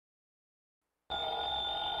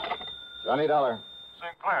Johnny Dollar.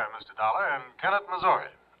 St. Clair, Mr. Dollar, in Kennett, Missouri.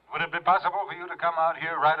 Would it be possible for you to come out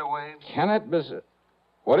here right away? Kennett,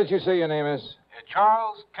 What did you say your name is?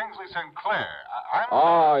 Charles Kingsley St. Clair. I'm...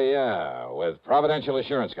 Oh, yeah, with Providential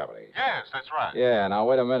Assurance Company. Yes, that's right. Yeah, now,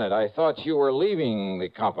 wait a minute. I thought you were leaving the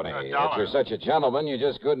company. Dollar. If you're such a gentleman, you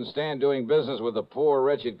just couldn't stand doing business with the poor,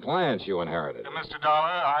 wretched clients you inherited. Mr. Dollar,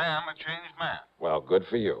 I am a changed man. Well, good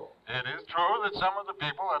for you. It is true that some of the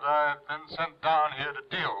people that I've been sent down here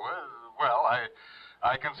to deal with, well,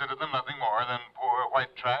 I consider them nothing more than poor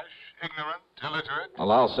white trash, ignorant, illiterate.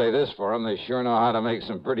 Well, I'll say this for them. They sure know how to make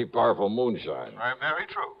some pretty powerful moonshine. Right, very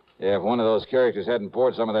true. Yeah, if one of those characters hadn't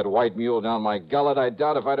poured some of that white mule down my gullet, I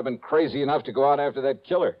doubt if I'd have been crazy enough to go out after that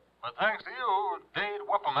killer. But thanks to you, Dade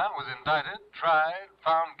Wupperman was indicted, tried,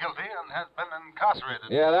 found guilty, and has been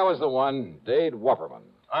incarcerated. Yeah, that was the one, Dade Wupperman.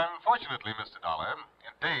 Unfortunately, Mr. Dollar,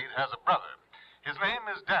 Dade has a brother. His name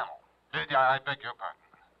is Daniel. I beg your pardon.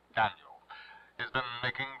 Daniel. He's been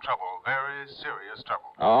making trouble, very serious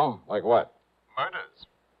trouble. Oh? Like what? Murders.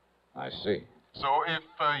 I see. So if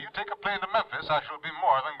you take a plane to Memphis, I shall be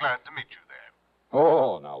more than glad to meet you there.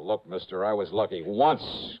 Oh, now look, mister, I was lucky once.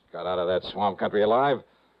 Got out of that swamp country alive.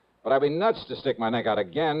 But I'd be nuts to stick my neck out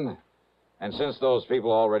again. And since those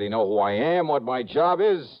people already know who I am, what my job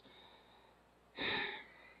is...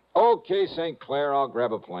 Okay, St. Clair, I'll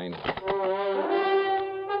grab a plane.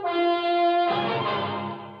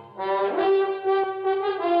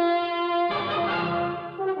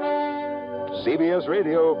 CBS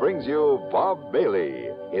Radio brings you Bob Bailey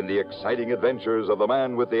in the exciting adventures of the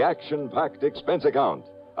man with the action-packed expense account,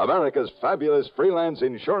 America's fabulous freelance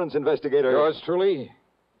insurance investigator. Yours truly,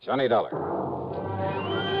 Johnny Dollar.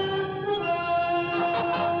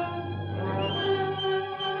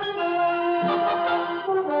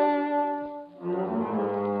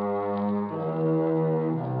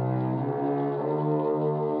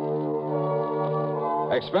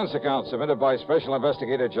 Expense account submitted by Special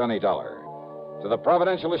Investigator Johnny Dollar to the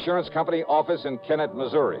Providential Assurance Company office in Kennett,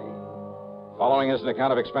 Missouri. Following is an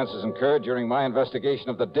account of expenses incurred during my investigation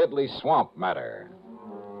of the deadly swamp matter.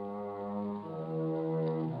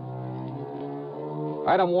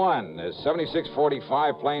 Item 1 is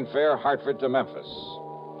 7645 plane fare, Hartford to Memphis.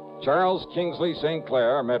 Charles Kingsley St.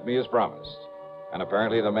 Clair met me as promised, and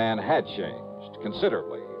apparently the man had changed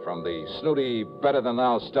considerably from the snooty,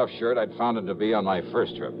 better-than-thou stuffed shirt I'd found him to be on my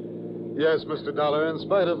first trip. Yes, Mr. Dollar, in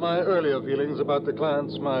spite of my earlier feelings about the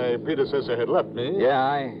clients my predecessor had left me... Yeah,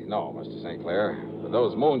 I know, Mr. St. Clair. But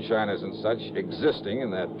those moonshiners and such existing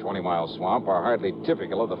in that 20-mile swamp are hardly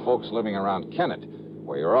typical of the folks living around Kennett,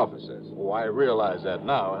 where your office is. Oh, I realize that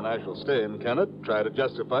now, and I shall stay in Kennett, try to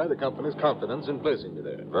justify the company's confidence in placing me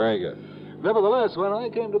there. Very good. Nevertheless, when I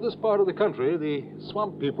came to this part of the country, the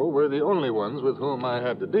swamp people were the only ones with whom I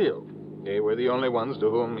had to deal. They were the only ones to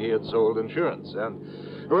whom he had sold insurance.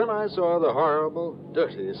 And when I saw the horrible,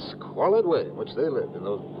 dirty, squalid way in which they lived in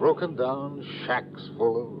those broken-down shacks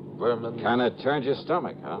full of vermin... Kind of turned your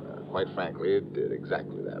stomach, huh? Quite frankly, it did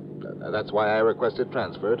exactly that. That's why I requested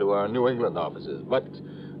transfer to our New England offices. But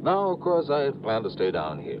now, of course, I plan to stay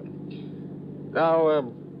down here.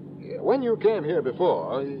 Now, when you came here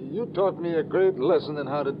before, you taught me a great lesson in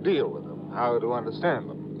how to deal with them, how to understand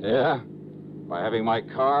them. Yeah? By having my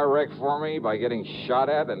car wrecked for me, by getting shot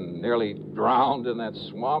at and nearly drowned in that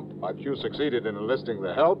swamp. But you succeeded in enlisting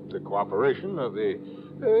the help, the cooperation of the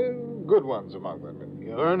good ones among them, and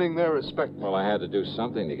earning their respect. Well, I had to do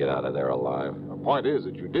something to get out of there alive. The point is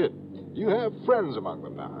that you did. You have friends among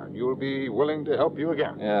them now, and you'll be willing to help you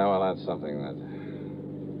again. Yeah, well, that's something that...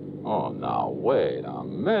 Oh, now, wait a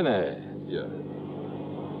minute. Yeah.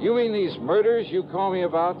 You mean these murders you call me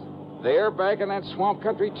about? They're back in that swamp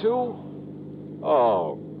country, too?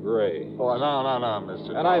 Oh, great. Oh, no,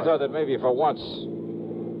 Mr. And I thought that maybe for once...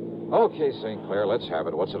 Okay, St. Clair, let's have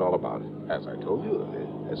it. What's it all about? As I told you,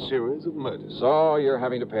 a series of murders. So you're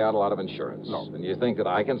having to pay out a lot of insurance. No. And you think that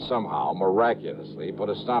I can somehow, miraculously, put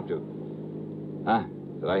a stop to... Huh?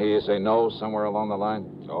 Did I hear you say no somewhere along the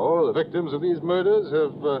line? Oh, the victims of these murders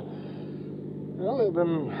have, they've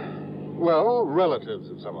been, relatives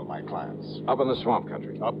of some of my clients. Up in the swamp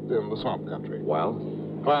country? Up in the swamp country. Well?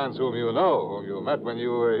 Clients whom you know, whom you met when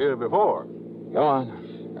you were here before. Go on.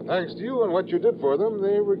 And thanks to you and what you did for them,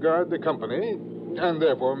 they regard the company, and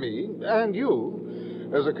therefore me, and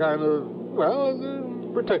you, as a kind of, as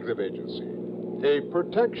a protective agency. A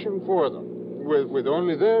protection for them, with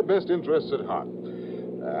only their best interests at heart.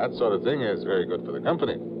 That sort of thing is very good for the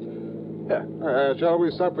company. Yeah. Shall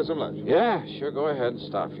we stop for some lunch? Yeah, sure, go ahead.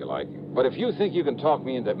 Stop if you like. But if you think you can talk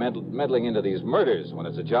me into meddling into these murders when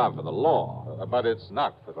it's a job for the law... But it's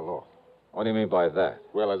not for the law. What do you mean by that?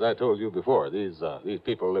 Well, as I told you before, these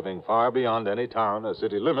people living far beyond any town or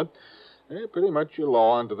city limit, they're pretty much a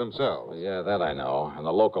law unto themselves. Yeah, that I know. And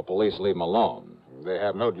the local police leave them alone. They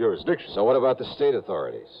have no jurisdiction. So what about the state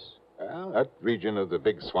authorities? Well, that region of the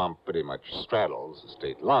big swamp pretty much straddles the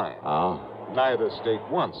state line. Oh? Neither state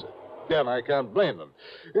wants it. And I can't blame them.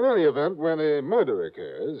 In any event, when a murder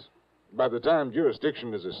occurs, by the time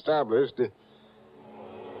jurisdiction is established...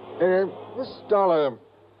 Mr. Dollar...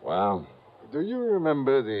 Well? Do you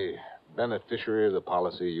remember the beneficiary of the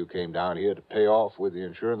policy you came down here to pay off with the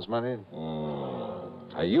insurance money?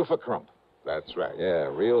 A Eufa Crump. That's right. Yeah,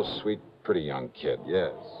 real sweet, pretty young kid.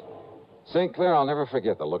 Yes. St. Clair, I'll never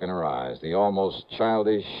forget the look in her eyes, the almost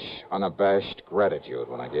childish, unabashed gratitude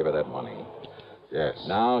when I gave her that money. Yes.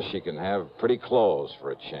 Now she can have pretty clothes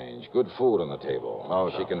for a change, good food on the table.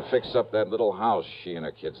 Oh, she can fix up that little house she and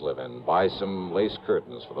her kids live in, buy some lace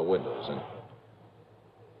curtains for the windows, and...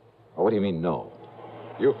 Oh, what do you mean, no?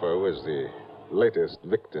 Eufa was the latest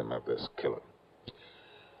victim of this killing.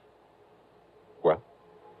 Well?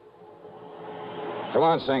 Come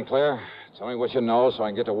on, St. Clair. Tell me what you know so I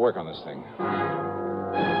can get to work on this thing.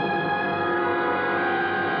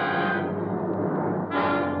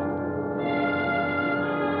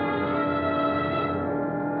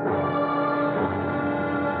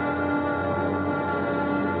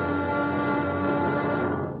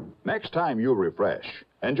 Next time you refresh,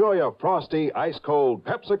 enjoy a frosty, ice-cold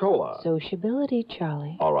Pepsi-Cola. Sociability,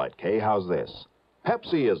 Charlie. All right, Kay, how's this?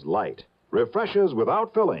 Pepsi is light, refreshes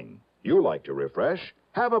without filling. You like to refresh?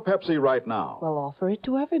 Have a Pepsi right now. Well, offer it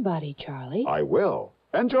to everybody, Charlie. I will.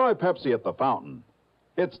 Enjoy Pepsi at the fountain.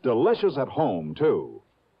 It's delicious at home, too.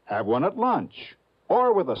 Have one at lunch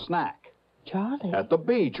or with a snack. Charlie. At the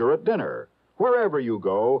beach or at dinner. Wherever you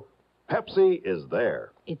go, Pepsi is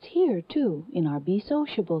there. It's here, too, in our Be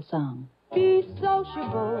Sociable song. Be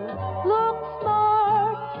sociable, look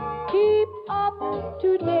smart, keep up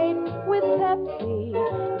to date with Pepsi.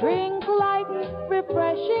 Drink light,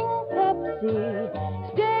 refreshing Pepsi.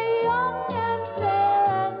 Stay young and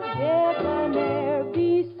fair and debonair. Be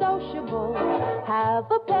sociable, have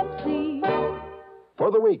a Pepsi.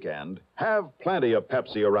 For the weekend, have plenty of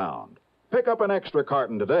Pepsi around. Pick up an extra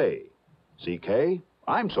carton today. CK,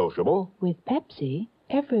 I'm sociable. With Pepsi,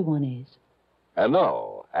 everyone is. And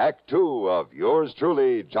now, Act Two of yours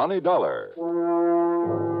truly, Johnny Dollar.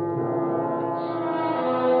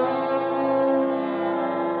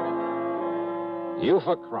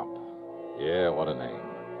 Eufa Crump. Yeah, what a name.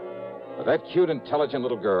 But that cute, intelligent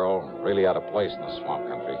little girl, really out of place in the swamp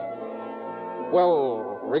country.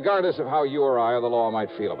 Well, regardless of how you or I or the law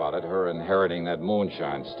might feel about it, her inheriting that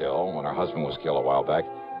moonshine still, when her husband was killed a while back,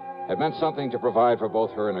 had meant something to provide for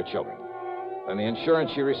both her and her children. Then the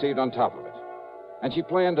insurance she received on top of it. And she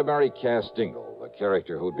planned to marry Cass Dingle, the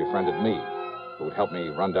character who'd befriended me, who'd helped me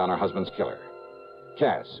run down her husband's killer.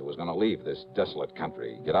 Cass, who was going to leave this desolate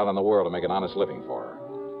country, get out in the world and make an honest living for her.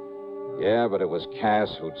 Yeah, but it was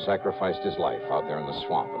Cass who'd sacrificed his life out there in the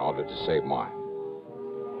swamp in order to save mine.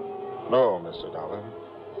 No, Mr. Dollar.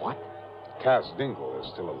 What? Cass Dingle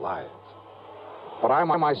is still alive. But I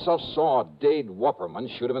myself saw Dade Wupperman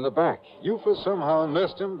shoot him in the back. Eufa somehow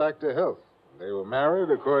nursed him back to health. They were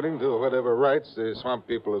married according to whatever rites the swamp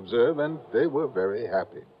people observe, and they were very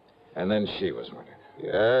happy. And then she was murdered.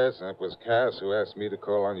 Yes, and it was Cass who asked me to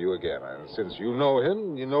call on you again. And since you know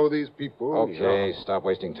him, you know these people. Okay, stop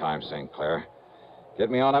wasting time, St. Clair.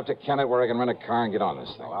 Get me on up to Kennett where I can rent a car and get on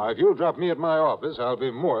this thing. Now, if you'll drop me at my office, I'll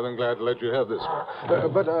be more than glad to let you have this one.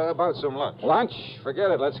 But about some lunch. Lunch?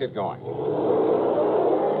 Forget it. Let's get going.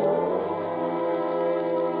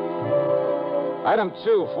 Item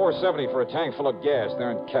 2, 470 for a tank full of gas there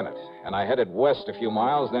in Kennett. And I headed west a few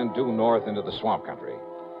miles, then due north into the swamp country.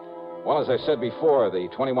 Well, as I said before, the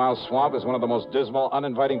 20-mile swamp is one of the most dismal,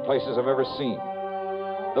 uninviting places I've ever seen.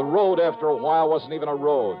 The road, after a while, wasn't even a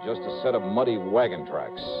road, just a set of muddy wagon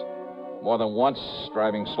tracks. More than once,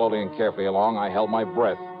 driving slowly and carefully along, I held my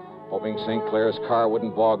breath, hoping St. Clair's car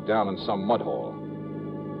wouldn't bog down in some mud hole.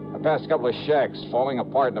 I passed a couple of shacks, falling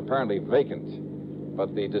apart and apparently vacant.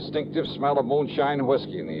 But the distinctive smell of moonshine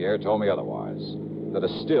whiskey in the air told me otherwise, that a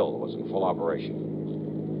still was in full operation.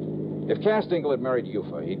 If Cass Dingle had married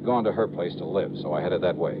Eufa, he'd gone to her place to live, so I headed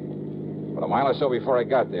that way. But a mile or so before I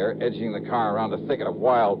got there, edging the car around a thicket of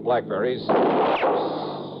wild blackberries, I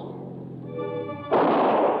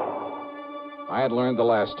had learned the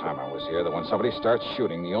last time I was here that when somebody starts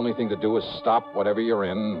shooting, the only thing to do is stop whatever you're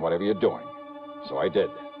in, whatever you're doing. So I did,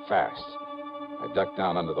 fast. I ducked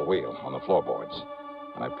down under the wheel on the floorboards,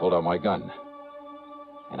 and I pulled out my gun,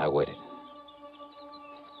 and I waited.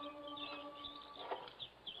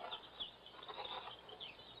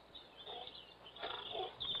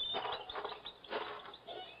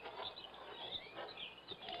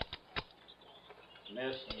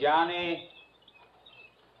 Miss Johnny?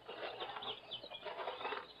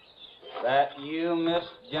 That you, Miss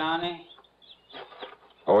Johnny?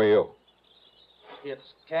 Who are you? It's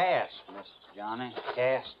Cass, Miss Johnny.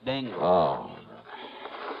 Cass Dingle. Oh.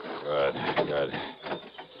 Good.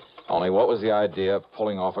 Only what was the idea of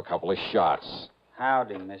pulling off a couple of shots?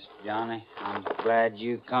 Howdy, Miss Johnny. I'm glad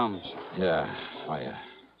you come, sir. Yeah,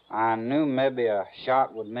 I knew maybe a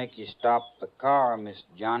shot would make you stop the car, Miss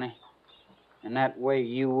Johnny. And that way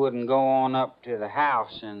you wouldn't go on up to the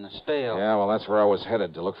house in the still. Yeah, well, that's where I was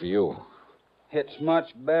headed, to look for you. It's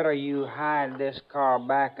much better you hide this car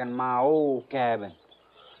back in my old cabin.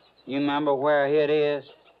 You remember where it is?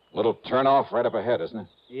 Little turnoff right up ahead, isn't it?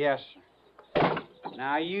 Yes, sir.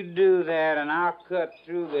 Now, you do that, and I'll cut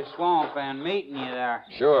through the swamp and meeting you there.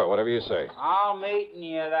 Sure, whatever you say. I'll meeting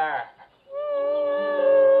you there.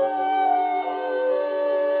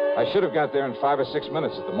 I should have got there in 5 or 6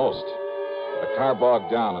 minutes at the most. The car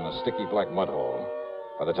bogged down in a sticky black mud hole.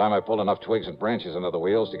 By the time I pulled enough twigs and branches under the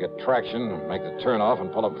wheels to get traction, make the turnoff,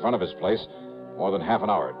 and pull up in front of his place, more than half an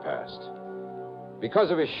hour had passed.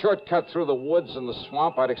 Because of his shortcut through the woods and the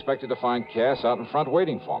swamp, I'd expected to find Cass out in front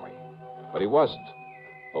waiting for me. But he wasn't,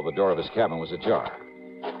 though the door of his cabin was ajar.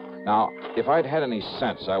 Now, if I'd had any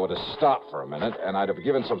sense, I would have stopped for a minute, and I'd have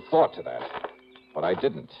given some thought to that. But I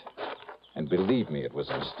didn't. And believe me, it was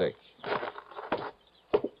a mistake.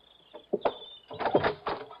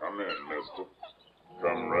 Come in, mister.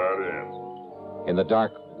 Come right in. In the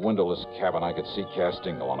dark, windowless cabin, I could see Cass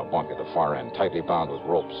Dingle on a bunk at the far end, tightly bound with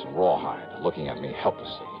ropes and rawhide, looking at me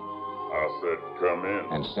helplessly. I said come in.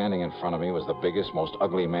 And standing in front of me was the biggest, most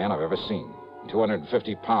ugly man I've ever seen.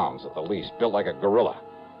 250 pounds at the least, built like a gorilla.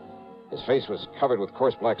 His face was covered with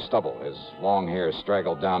coarse black stubble. His long hair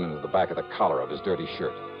straggled down into the back of the collar of his dirty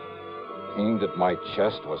shirt. Aimed at my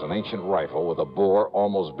chest was an ancient rifle with a bore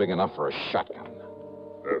almost big enough for a shotgun.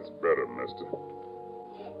 That's better, mister.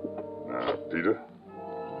 Now, Peter,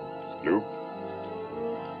 Luke,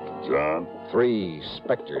 John. 3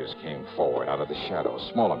 specters came forward out of the shadows.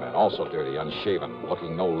 Smaller men, also dirty, unshaven,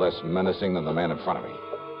 looking no less menacing than the man in front of me.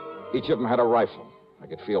 Each of them had a rifle. I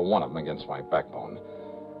could feel one of them against my backbone.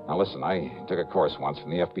 Now, listen, I took a course once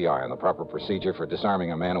from the FBI on the proper procedure for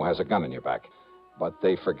disarming a man who has a gun in your back. But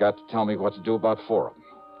they forgot to tell me what to do about 4 of them.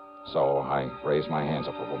 So I raised my hands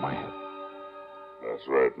up over my head. That's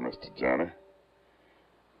right, Mr. Johnny.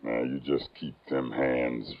 Now, you just keep them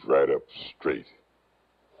hands right up straight.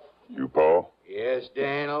 You, Paul? Yes,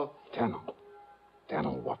 Daniel? Daniel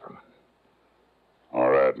Wupperman. All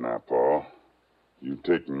right now, Paul. You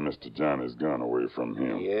taking Mr. Johnny's gun away from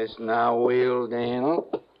him. Yes, now will, Daniel.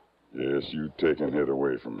 Yes, you taking it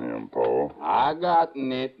away from him, Paul. I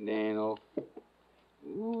gotten it, Daniel.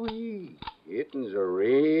 Ooh-wee, hitting's a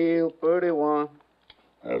real pretty one.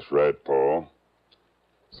 That's right, Paul.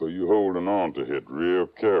 So you holding on to it real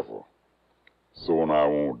careful. So and I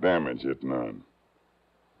won't damage it none.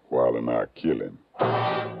 While and I kill him.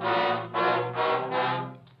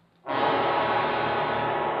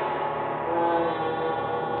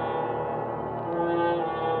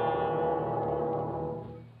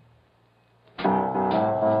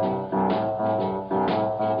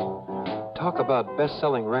 Talk about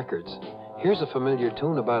best-selling records. Here's a familiar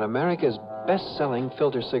tune about America's best-selling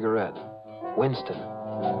filter cigarette, Winston.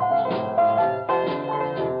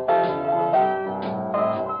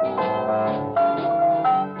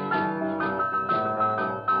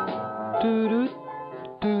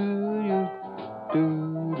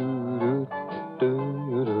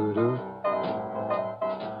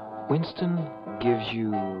 Winston gives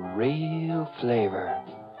you real flavor,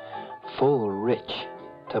 full, rich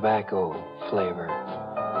tobacco flavor.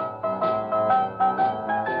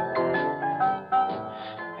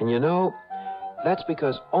 And you know, that's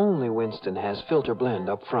because only Winston has filter blend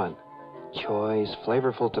up front. Choice,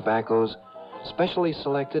 flavorful tobaccos, specially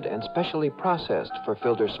selected and specially processed for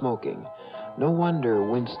filter smoking. No wonder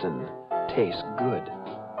Winston tastes good,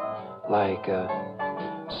 like a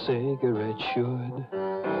cigarette should.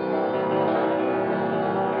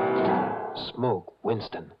 Smoke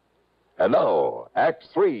Winston. And now, Act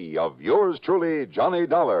 3 of yours truly, Johnny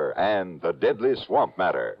Dollar and the Deadly Swamp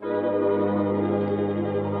Matter.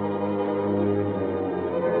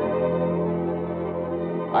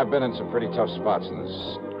 I've been in some pretty tough spots in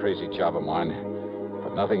this crazy job of mine,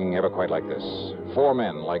 but nothing ever quite like this. 4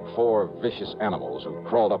 men, like 4 vicious animals who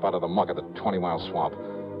crawled up out of the muck of the 20-mile swamp.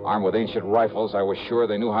 Armed with ancient rifles, I was sure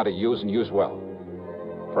they knew how to use and use well.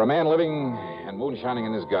 For a man living and moonshining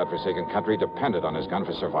in his godforsaken country depended on his gun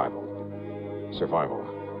for survival. Survival.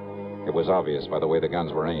 It was obvious by the way the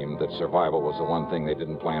guns were aimed that survival was the one thing they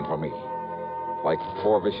didn't plan for me. Like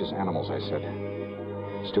 4 vicious animals, I said.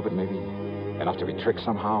 Stupid, maybe? Enough to be tricked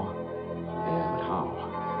somehow? Yeah, but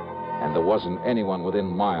how? And there wasn't anyone within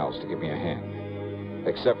miles to give me a hand.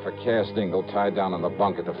 Except for Cass Dingle tied down on the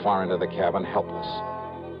bunk at the far end of the cabin, helpless.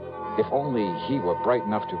 If only he were bright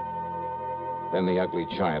enough to... Then the ugly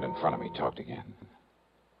giant in front of me talked again.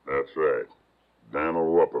 That's right. Daniel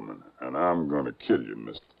Wupperman, and I'm going to kill you,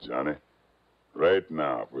 Mr. Johnny. Right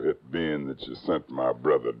now, for it being that you sent my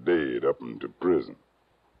brother Dade up into prison.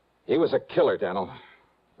 He was a killer, Daniel.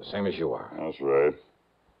 The same as you are. That's right.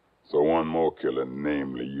 So one more killer,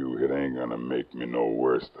 namely you, it ain't going to make me no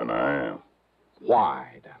worse than I am.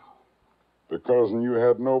 Why, Daniel? Because you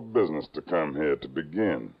had no business to come here to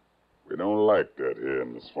begin. We don't like that here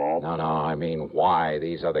in the swamp. No, I mean, why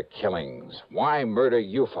these other killings? Why murder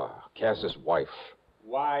Yufa, Cass's wife?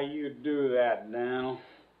 Why you do that, Daniel?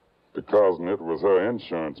 Because it was her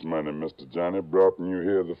insurance money, Mr. Johnny, brought you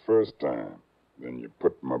here the first time. Then you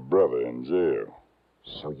put my brother in jail.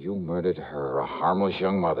 So you murdered her, a harmless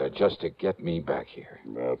young mother, just to get me back here.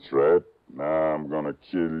 That's right. Now I'm going to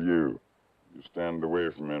kill you. You stand away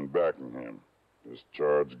from him backing him. This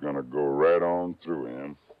charge is going to go right on through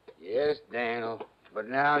him. Yes, Daniel. But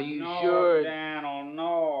now you no, should. Daniel,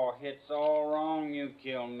 no. It's all wrong you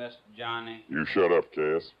killed Miss Johnny. You shut up,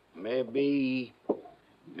 Cass. Maybe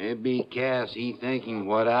Cass, he thinking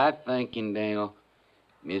what I thinking, Daniel.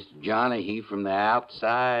 Mr. Johnny, he from the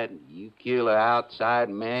outside. You kill an outside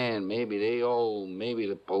man. Maybe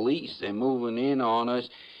the police, they moving in on us.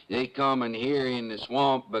 They coming here in the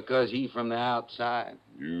swamp because he from the outside.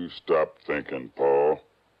 You stop thinking, Paul.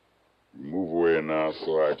 You move away now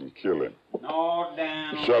so I can kill him. No,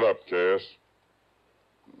 Daniel. Shut up, Cass.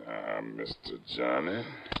 Now, Mr. Johnny.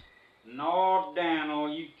 No,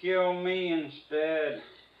 Daniel, you kill me instead.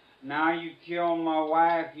 Now you kill my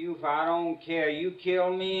wife, I don't care. You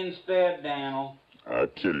kill me instead, Daniel. I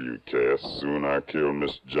kill you, Cass. Soon I kill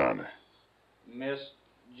Miss Johnny. Miss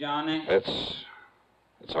Johnny?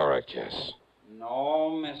 It's all right, Cass.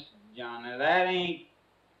 No, Miss Johnny, that ain't...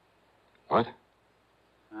 What?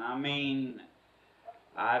 I mean,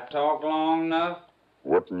 I talked long enough.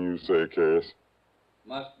 What can you say, Cass?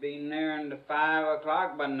 Must be nearing to 5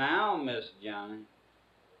 o'clock by now, Miss Johnny.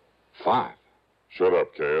 5? Shut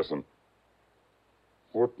up, Cass, and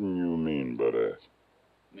what do you mean by that?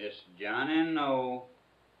 Miss Johnny, no.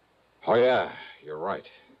 Oh, yeah, you're right.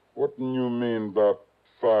 What do you mean about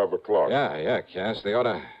 5 o'clock? Yeah, Cass, they ought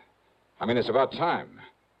to... I mean, it's about time.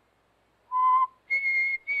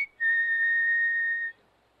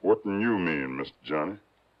 What do you mean, Mr. Johnny?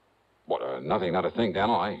 What, nothing, not a thing,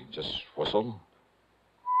 Daniel. I just whistled.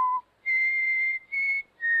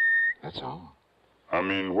 That's all. I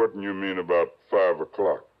mean, what do you mean about 5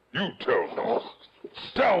 o'clock? You tell me.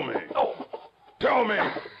 Tell me. Tell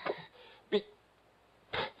me.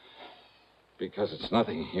 Because it's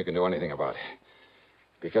nothing you can do anything about.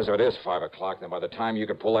 Because if it is 5 o'clock, then by the time you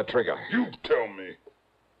can pull that trigger... You tell me.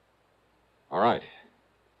 All right.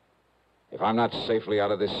 If I'm not safely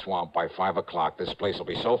out of this swamp by 5 o'clock, this place will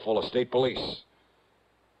be so full of state police.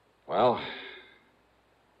 Well,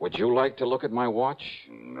 would you like to look at my watch?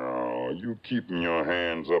 No, you keeping your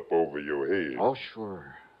hands up over your head. Oh,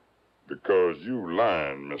 sure. Because you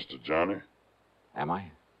lying, Mr. Johnny. Am I?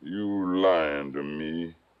 You lying to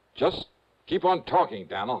me. Just keep on talking,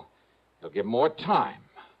 Daniel. You'll give more time.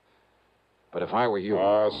 But if I were you...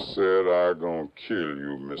 I said I gonna kill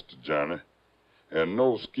you, Mr. Johnny. And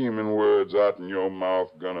no scheming words out in your mouth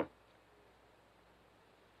gonna...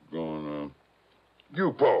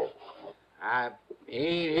 You, Paul. I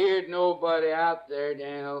ain't heard nobody out there,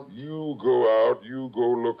 Daniel. You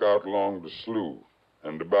go look out along the slough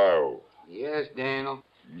and the bayou. Yes, Daniel.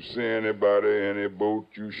 You see anybody, any boat,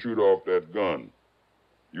 you shoot off that gun.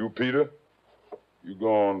 You, Peter, you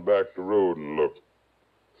go on back the road and look.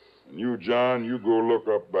 And you, John, you go look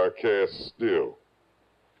up by Cass Still.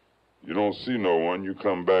 You don't see no one, you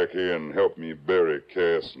come back here and help me bury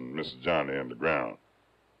Cass and Miss Johnny in the ground.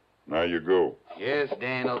 Now you go. Yes,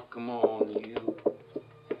 Daniel, come on, you.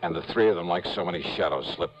 And the three of them, like so many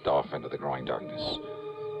shadows, slipped off into the growing darkness.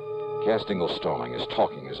 Cass Dingle's stalling, his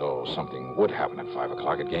talking as though something would happen at 5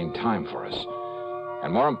 o'clock, had gained time for us.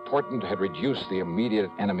 And more important, had reduced the immediate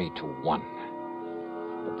enemy to 1.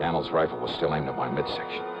 But Daniel's rifle was still aimed at my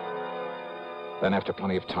midsection. Then, after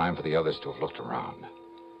plenty of time for the others to have looked around.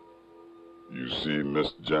 You see,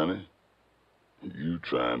 Miss Johnny, you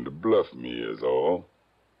trying to bluff me is all.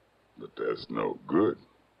 But that's no good.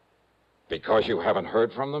 Because you haven't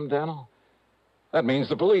heard from them, Daniel? That means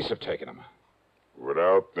the police have taken them.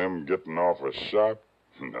 Without them getting off a shot?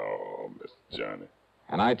 No, Miss Johnny.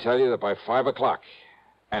 And I tell you that by 5 o'clock,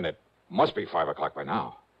 and it must be 5 o'clock by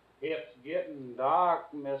now, It's getting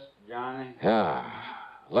dark, Miss Johnny. Yeah.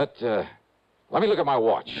 Let me look at my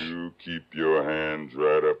watch. You keep your hands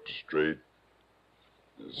right up straight.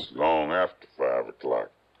 It's long after 5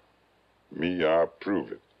 o'clock. Me, I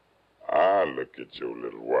prove it. I look at your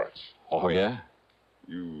little watch. Oh, yeah?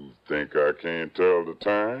 You think I can't tell the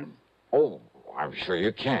time? Oh, I'm sure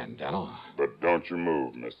you can, Daniel. But don't you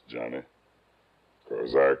move, Mr. Johnny.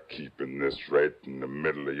 'Cause I'm keeping this right in the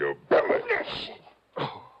middle of your belly.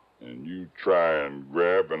 And you try and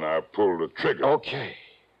grab and I pull the trigger. Okay.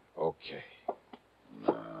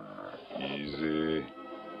 Easy.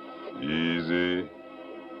 Easy.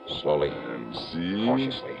 Slowly. And see?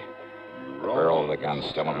 Cautiously. The barrel of the gun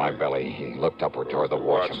still in my belly. He looked upward toward the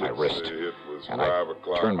watch on my wrist. And I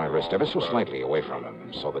turned my wrist ever so slightly away from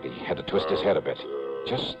him so that he had to twist his head a bit.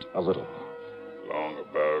 Just a little. Long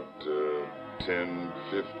about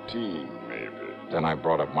 10:15, maybe. Then I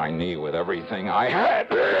brought up my knee with everything I had.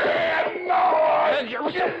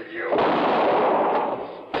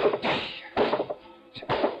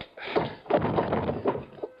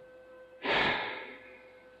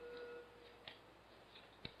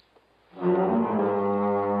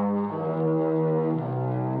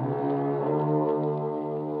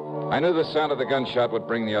 I knew the sound of the gunshot would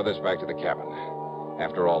bring the others back to the cabin.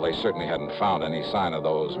 After all, they certainly hadn't found any sign of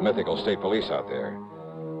those mythical state police out there.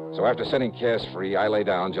 So after setting Cass free, I lay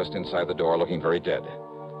down just inside the door looking very dead.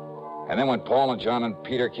 And then when Paul and John and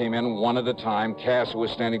Peter came in one at a time, Cass, who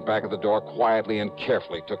was standing back at the door, quietly and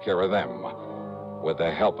carefully took care of them with the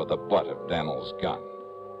help of the butt of Daniel's gun.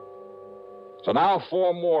 So now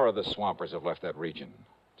 4 more of the swampers have left that region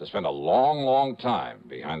to spend a long, long time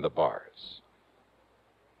behind the bars.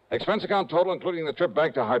 Expense account total, including the trip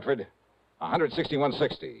back to Hartford,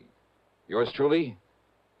 $161.60. Yours truly,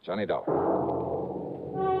 Johnny Dollar.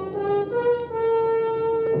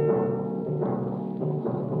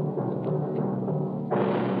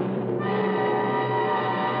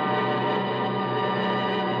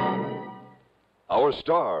 Our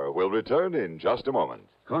star will return in just a moment.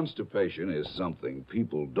 Constipation is something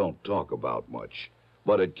people don't talk about much,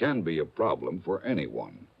 but it can be a problem for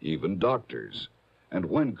anyone, even doctors. And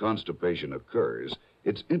when constipation occurs,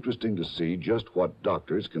 it's interesting to see just what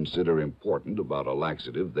doctors consider important about a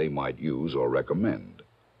laxative they might use or recommend.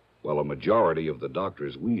 Well, a majority of the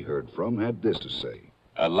doctors we heard from had this to say.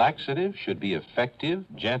 A laxative should be effective,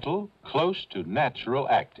 gentle, close to natural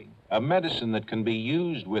acting. A medicine that can be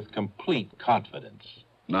used with complete confidence.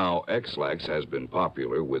 Now, X-Lax has been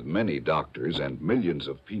popular with many doctors and millions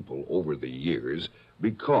of people over the years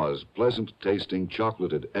because pleasant-tasting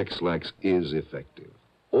chocolated X-Lax is effective.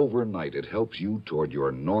 Overnight, it helps you toward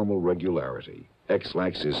your normal regularity.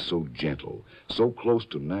 X-Lax is so gentle, so close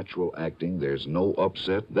to natural acting, there's no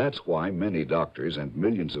upset. That's why many doctors and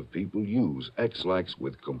millions of people use X-Lax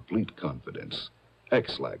with complete confidence.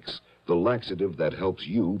 X-Lax, the laxative that helps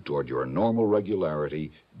you toward your normal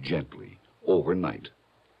regularity gently, overnight.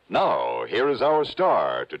 Now, here is our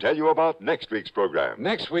star to tell you about next week's program.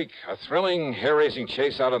 Next week, a thrilling, hair-raising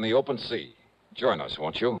chase out on the open sea. Join us,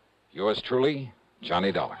 won't you? Yours truly,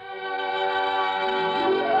 Johnny Dollar.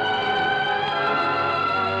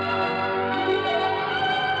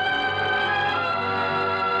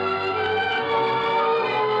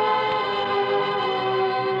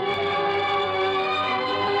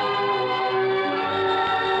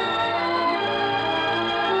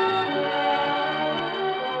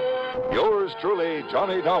 Truly,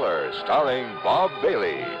 Johnny Dollar, starring Bob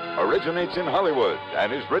Bailey, originates in Hollywood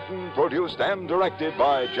and is written, produced, and directed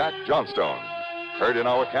by Jack Johnstone. Heard in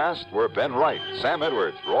our cast were Ben Wright, Sam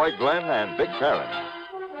Edwards, Roy Glenn, and Vic Perrin.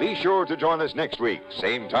 Be sure to join us next week,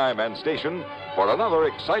 same time and station, for another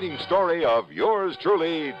exciting story of yours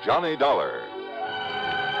truly, Johnny Dollar.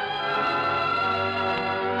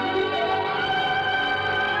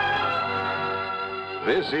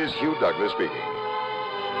 This is Hugh Douglas speaking.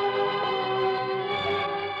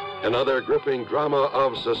 Another gripping drama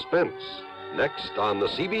of suspense, next on the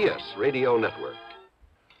CBS Radio Network.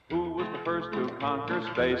 Who was the first to conquer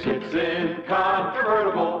space? It's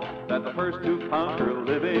incontrovertible that the first to conquer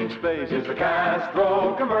living space is the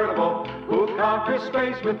Castro convertible, who conquers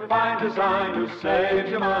space with fine design, who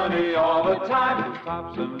saves you money all the time, who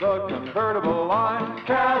tops in the convertible line.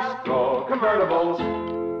 Castro convertibles.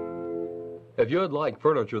 If you'd like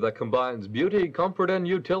furniture that combines beauty, comfort, and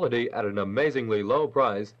utility at an amazingly low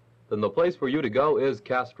price, then the place for you to go is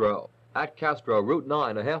Castro. At Castro, Route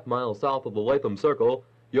 9, a half mile south of the Latham Circle,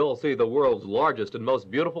 you'll see the world's largest and most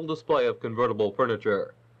beautiful display of convertible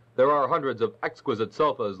furniture. There are hundreds of exquisite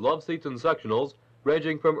sofas, love seats, and sectionals,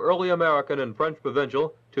 ranging from early American and French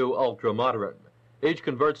provincial to ultra-modern. Each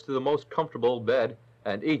converts to the most comfortable bed,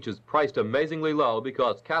 and each is priced amazingly low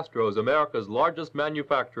because Castro is America's largest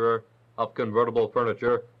manufacturer of convertible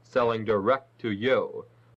furniture, selling direct to you.